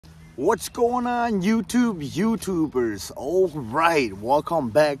What's going on, YouTubers? All right,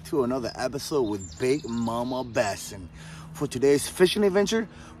 welcome back to another episode with Big Mama Bassin. For today's fishing adventure,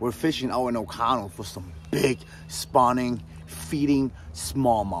 we're fishing out in O'Connell for some big spawning, feeding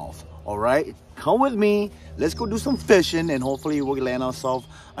smallmouth. All right, come with me. Let's go do some fishing, and hopefully we'll land ourselves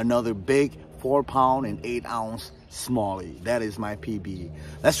another big 4-pound and 8-ounce smallie. That is my PB.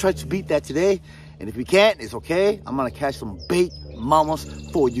 Let's try to beat that today. And if we can't, it's okay. I'm gonna catch some big mamas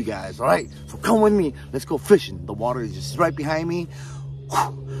for you guys, all right? So come with me, let's go fishing. The water is just right behind me.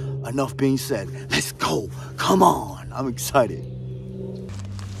 Whew. Enough being said, let's go, come on. I'm excited.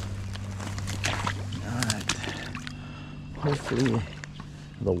 All right, hopefully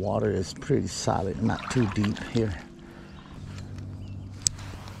the water is pretty solid, not too deep here.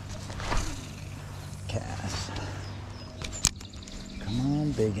 Cast. Come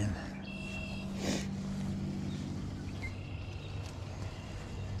on, biggin'.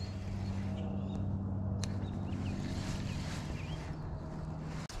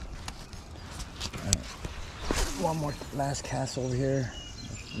 One more last cast over here.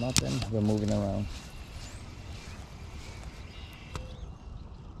 Nothing. We're moving around.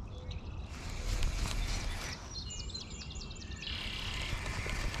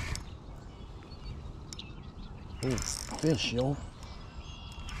 Ooh, fish, yo.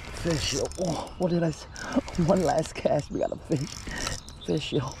 Fish, yo. Oh, what did I say? One last cast. We got a fish.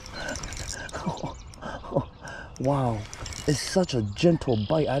 Fish, yo. Oh, wow. It's such a gentle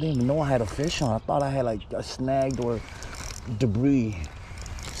bite. I didn't even know I had a fish on. I thought I had like a snagged or debris.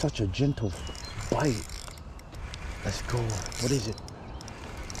 Such a gentle bite. Let's go. What is it?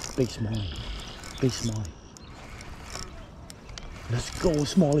 Big smallie. Big smallie. Let's go,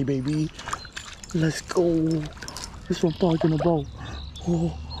 smallie, baby. Let's go. That's what I'm talking about.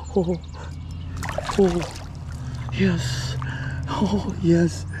 Oh, oh, oh. Yes. Oh,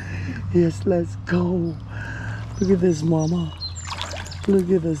 yes. Yes, let's go. Look at this, mama. Look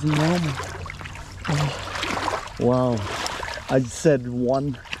at this, mama. Oh, wow. I said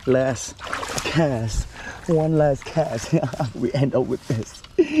one last cast. One last cast. We end up with this.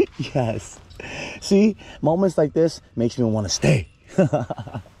 Yes. See, moments like this makes me want to stay.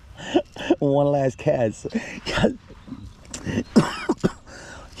 One last cast. Yes.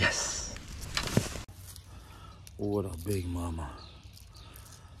 Yes. What a big mama.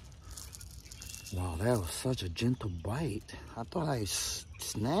 Wow, that was such a gentle bite. I thought I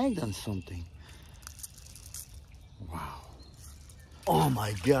snagged on something. Wow. Oh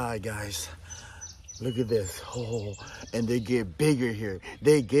my God, guys. Look at this. Oh, and they get bigger here.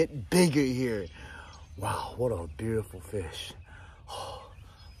 They get bigger here. Wow, what a beautiful fish. Oh,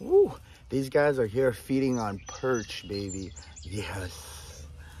 woo. These guys are here feeding on perch, baby. Yes.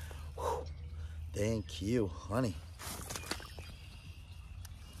 Whew. Thank you, honey.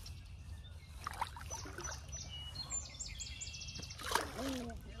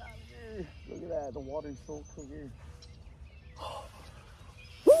 Look at that, the water's so clear.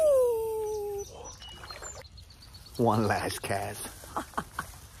 Woo! One last cast.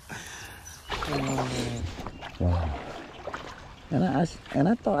 Wow. And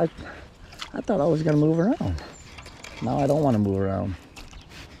I thought I was gonna move around. Now I don't want to move around.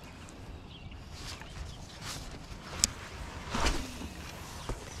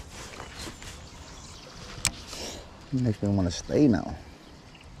 It makes me want to stay now.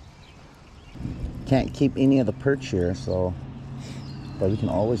 Can't keep any of the perch here, so but we can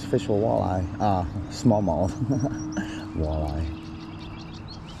always fish for walleye. Smallmouth. Walleye.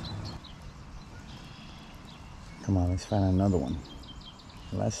 Come on, let's find another one.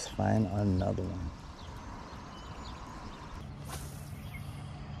 Let's find another one.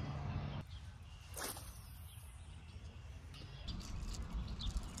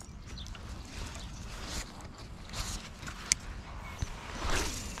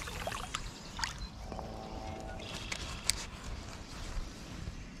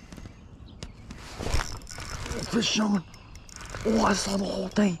 Fish showing. Oh, I saw the whole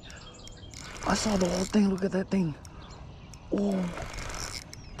thing. I saw the whole thing. Look at that thing. Oh,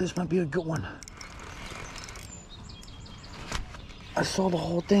 this might be a good one. I saw the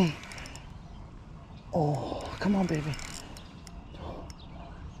whole thing. Oh, come on, baby.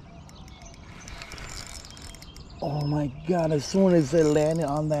 Oh my God, as soon as it landed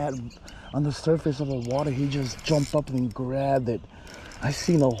on the surface of the water, he just jumped up and grabbed it. I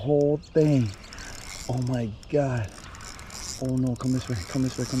seen the whole thing. Oh my God. Oh no, come this way, come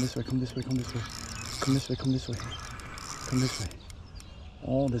this way, come this way, come this way, come this way. Come this way, come this way. Come this way.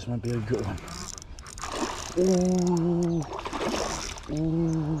 Oh, this might be a good one. Ooh.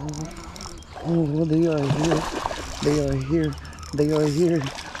 Ooh. Oh, they are here. They are here. They are here.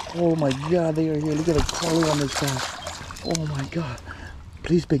 Oh my God, they are here. Look at the color on this guy. Oh my God.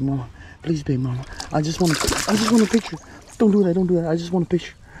 Please, Big Mama. Please, Big Mama. I just want a picture. Don't do that. Don't do that. I just want a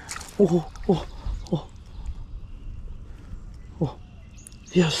picture. Oh, oh, oh, oh.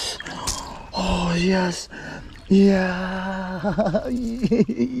 Yes. Oh, yes. Yeah.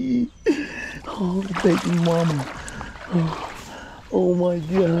 Oh, Big Mama. Oh my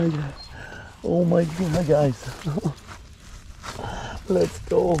God. Oh my God, guys. Let's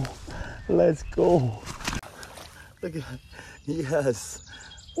go. Let's go. Look at that. Yes.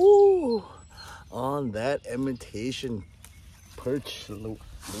 Woo. On that imitation perch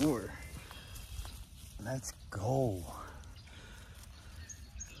lure. Let's go.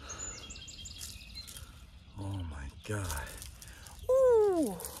 Oh my God.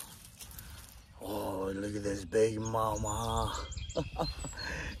 Woo. Oh, look at this Big Mama.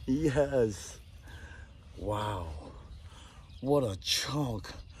 Yes. Wow. What a chunk.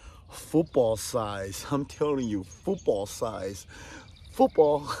 Football size. I'm telling you, football size.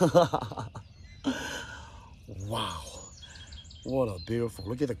 Football. Wow. What a beautiful.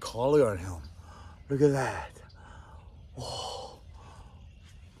 Look at the color on him. Look at that. Oh.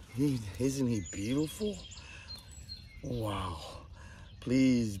 Isn't he beautiful? Wow.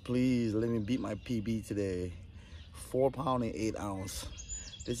 Please, please let me beat my PB today. 4 pound and 8 ounce.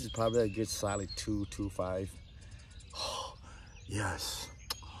 This is probably a good solid 2.25. Oh, yes.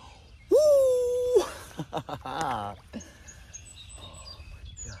 Woo! Oh my God.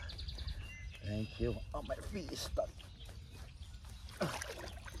 Thank you. Oh, my feet is stuck.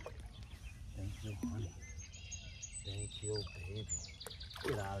 Thank you, honey. Thank you, baby.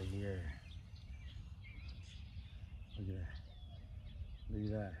 Get out of here. Look at that. Look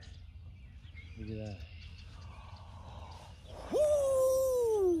at that. Look at that.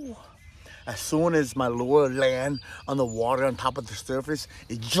 Woo! As soon as my lure landed on the water on top of the surface,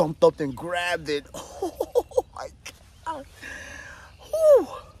 it jumped up and grabbed it. Oh my God. Woo!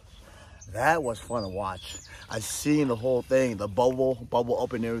 That was fun to watch. I seen the whole thing, the bubble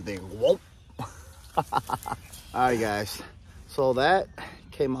up and everything. Whoop. All right, guys. So that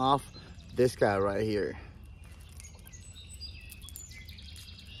came off this guy right here.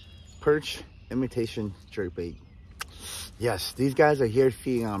 Perch imitation jerkbait. Yes, these guys are here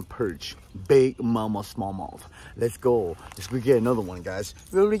feeding on perch. Big Mama smallmouth. Let's go. Let's go get another one, guys.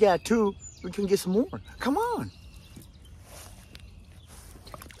 We already got 2. We can get some more. Come on.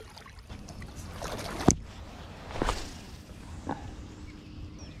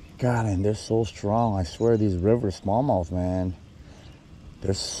 God, and they're so strong. I swear these river smallmouth, man.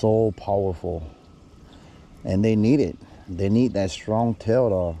 They're so powerful. And they need it. They need that strong tail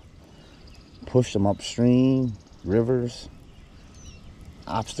to push them upstream, rivers,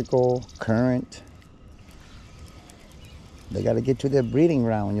 obstacle, current. They got to get to their breeding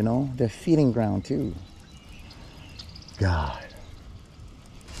ground, you know, their feeding ground too. God.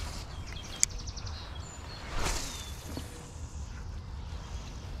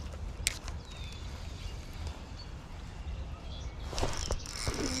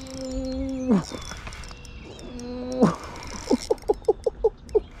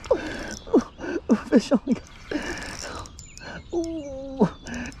 Fish on the Ooh,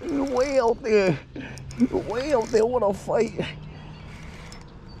 you're way out there. You're way out there. What a fight.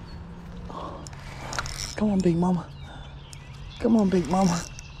 Come on, Big Mama. Come on, Big Mama.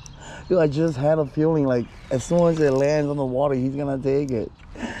 Dude, I just had a feeling like as soon as it lands on the water, he's gonna take it.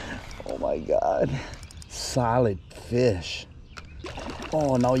 Oh my God. Solid fish.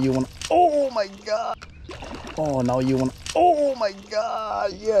 Oh, now you want, oh my God. Oh, now you want, oh my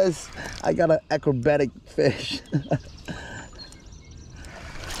God. Yes, I got an acrobatic fish.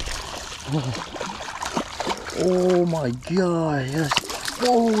 Oh my God, yes.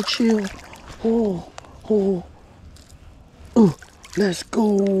 Oh, chill. Oh, oh. Oh, let's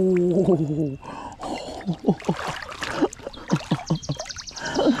go.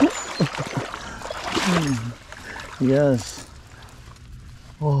 Yes.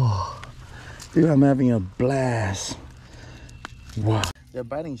 Oh, dude, I'm having a blast. Wow. They're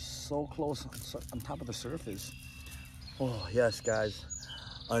biting so close on top of the surface. Oh, yes, guys.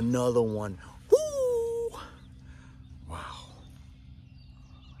 Another one. Woo! Wow.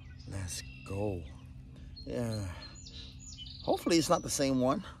 Let's go. Yeah. Hopefully it's not the same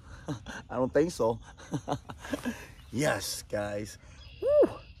one. I don't think so. Yes, guys. Woo!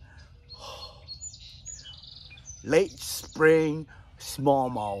 Late spring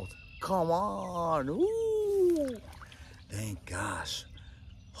smallmouth. Come on. Woo! Thank gosh.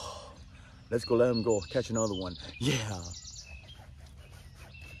 Let's go let him go. Catch another one. Yeah.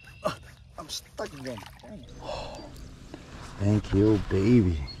 I'm stuck again. Thank you,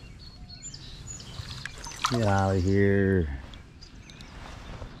 baby. Get out of here.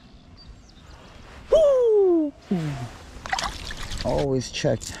 Woo! Always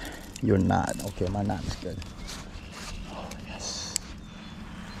check your knot. Okay, my knot is good. Oh, yes.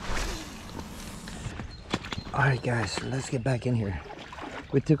 Alright guys, let's get back in here.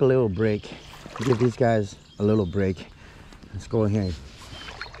 We took a little break. Give these guys a little break. Let's go in here and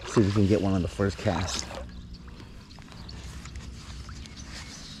see if we can get one on the first cast.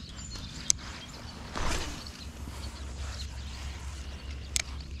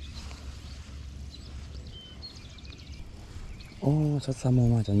 Oh, 첫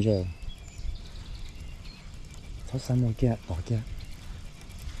사모마 전제. 첫 사모 get.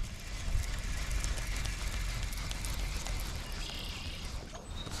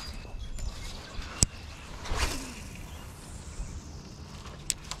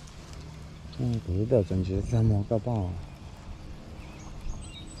 đối tượng 전제 사모가 봐.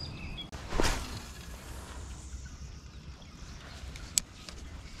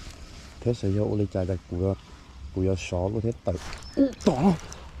 thế sử dụng lịch chạy của só của thế tẩy. Tỏ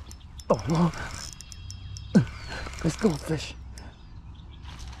let's go fish.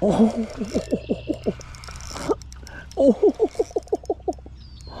 Oh.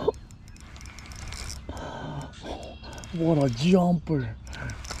 What a jumper.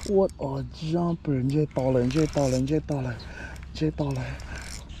 What a jumper. Chơi to lên.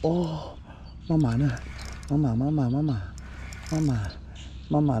 Oh, mama nữa. Mama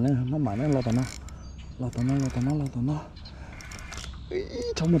nữa lo tao nó.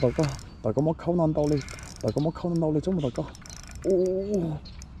 Trong một tao có móc khấu non tao đi trong một tao.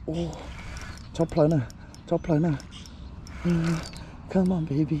 Oh. Cho play nè. Come on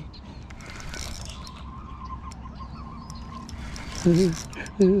baby.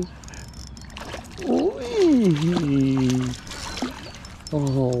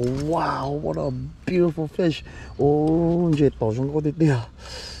 Oh wow, what a beautiful fish. Oh, 이제 또 좀 어디야?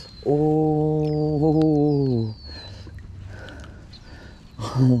 Oh,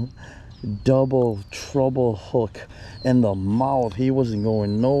 double trouble hook in the mouth. He wasn't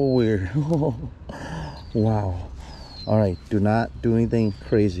going nowhere. Wow. All right, do not do anything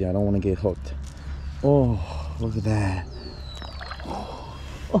crazy. I don't want to get hooked. Oh, look at that.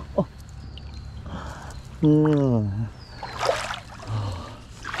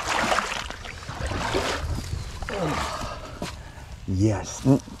 Yes.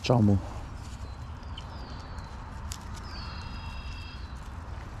 Chamu.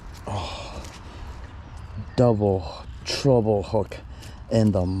 Oh, double trouble hook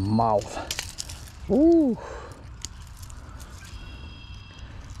in the mouth. Ooh.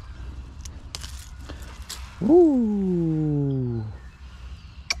 Ooh.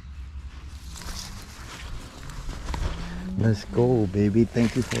 Let's go, baby.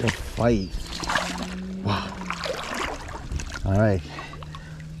 Thank you for the fight. Wow. All right.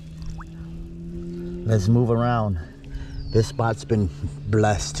 Let's move around. This spot's been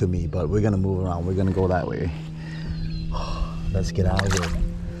blessed to me, but we're gonna move around. We're gonna go that way. Let's get out of here.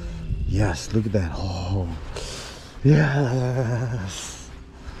 Yes, look at that. Oh, yes.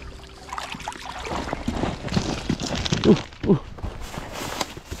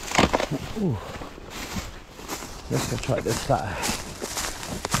 Ooh. Let's go try this side.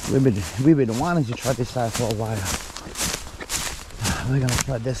 We've been wanting to try this side for a while. We're gonna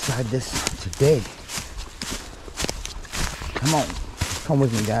try this side today. Come on, come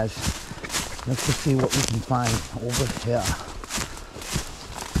with me, guys. Let's just see what we can find over here.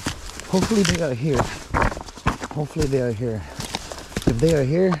 Hopefully they are here. If they are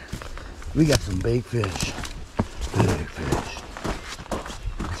here, we got some big fish. Big fish.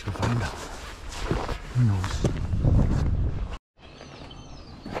 Let's go find out. Who knows?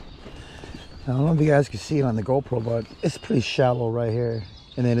 I don't know if you guys can see it on the GoPro, but it's pretty shallow right here.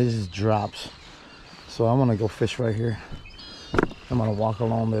 And then it just drops. So I'm gonna go fish right here. I'm gonna walk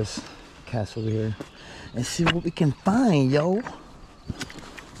along this cast over here and see what we can find, yo.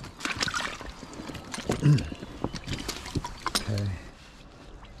 Okay.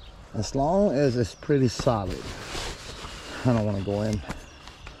 As long as it's pretty solid. I don't wanna go in.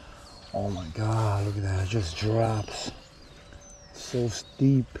 Oh my God, look at that, it just drops. So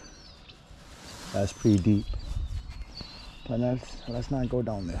steep. That's pretty deep. But let's not go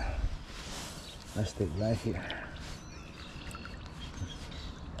down there. Let's stay right here.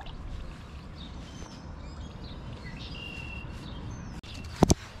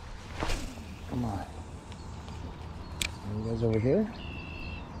 Come on. Are you guys over here?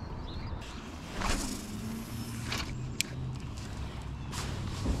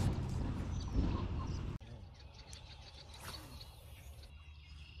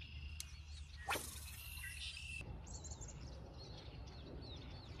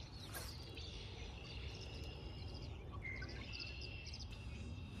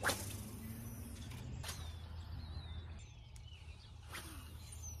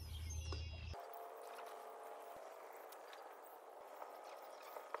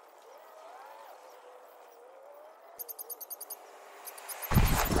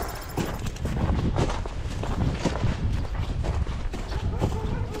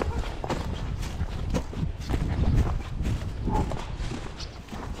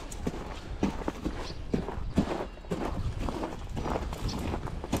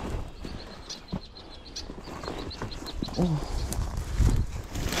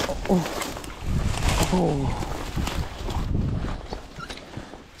 Oh.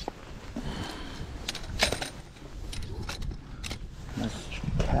 Let's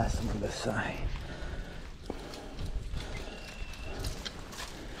cast him to the side.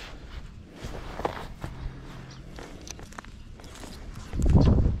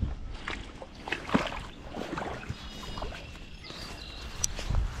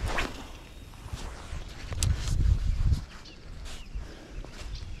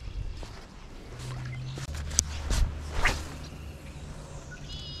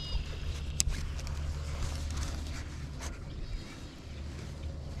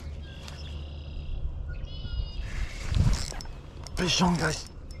 Fish on, guys.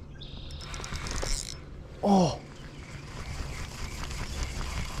 Oh.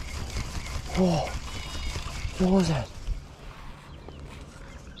 Oh. What was that?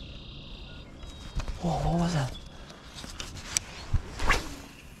 Oh, what was that?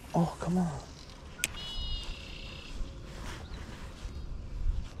 Oh, come on.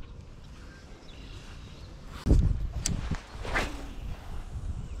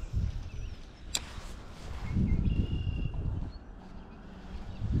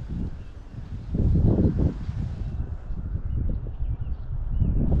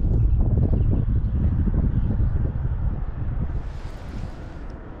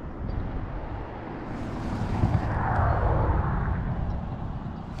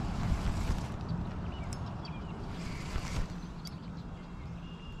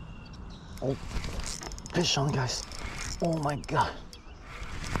 Oh, fish on, guys. Oh my God.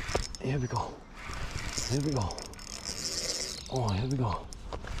 Here we go. Here we go. Oh, here we go.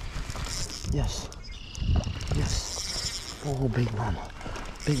 Yes. Yes. Oh, big mama.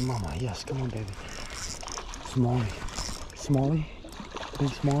 Big mama. Yes, come on, baby. Smallie. Smallie. Big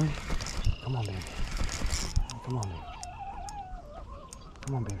Smallie. Come on, baby. Come on, baby.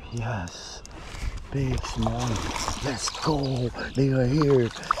 Come on, baby. Yes. Big Smallie. Let's go. They are here.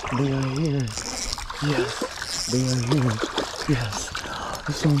 They are here. Yes. They are here. Yes.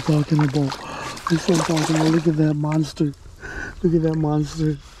 That's what I'm talking about. That's what I'm talking about. Look at that monster. Look at that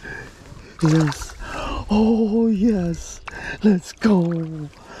monster. Yes. Oh, yes. Let's go.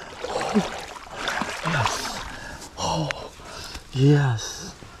 Oh, yes. Oh, yes.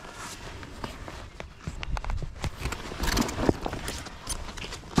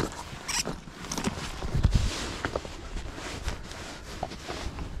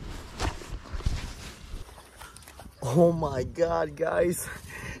 Oh my God, guys.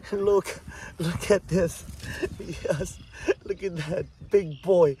 Look at this. Yes. Look at that big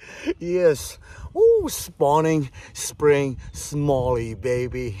boy. Yes. Ooh, spawning spring Smallie,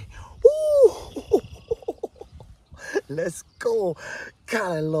 baby. Ooh. Let's go.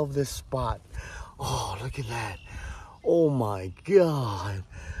 God, I love this spot. Oh, look at that. Oh my God.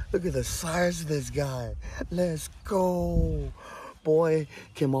 Look at the size of this guy. Let's go. Boy,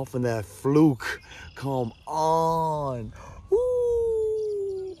 came off in that fluke. Come on.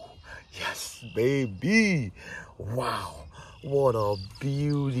 Ooh. Yes, baby. Wow. What a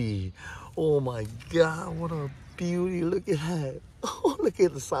beauty. Oh my God, what a beauty. Look at that. Oh, look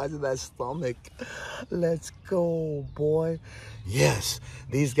at the size of that stomach. Let's go, boy. Yes,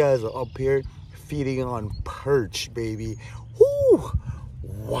 these guys are up here feeding on perch, baby. Woo!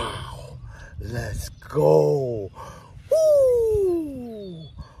 Wow. Let's go. Woo!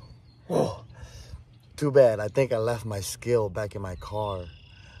 Oh, too bad. I think I left my scale back in my car.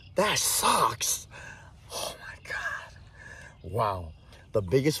 That sucks. Oh my God. Wow. The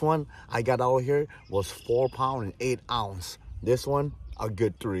biggest one I got out here was 4 pounds and 8 ounces. This one, a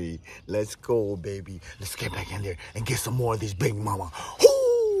good 3. Let's go, baby. Let's get back in there and get some more of these big mama.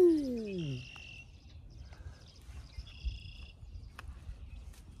 Woo!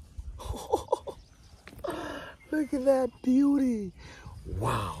 Look at that beauty.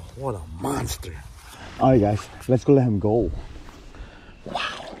 Wow, what a monster. All right, guys, let's go let him go.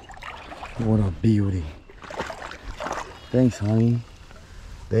 Wow, what a beauty. Thanks, honey.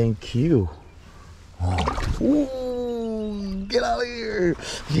 Thank you. Oh. Ooh, get out of here.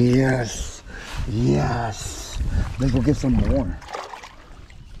 Yes, yes. Let's go get some more.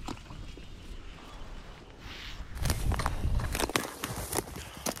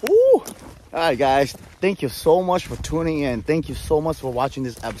 Ooh. All right, guys. Thank you so much for tuning in. Thank you so much for watching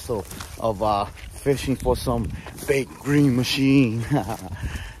this episode of fishing for some big green machine.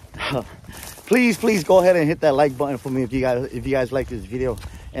 Please go ahead and hit that like button for me if you guys like this video,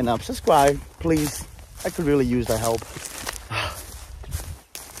 and subscribe, please. I could really use the help.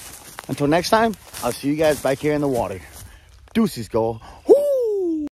 Until next time, I'll see you guys back here in the water. Deuces, go.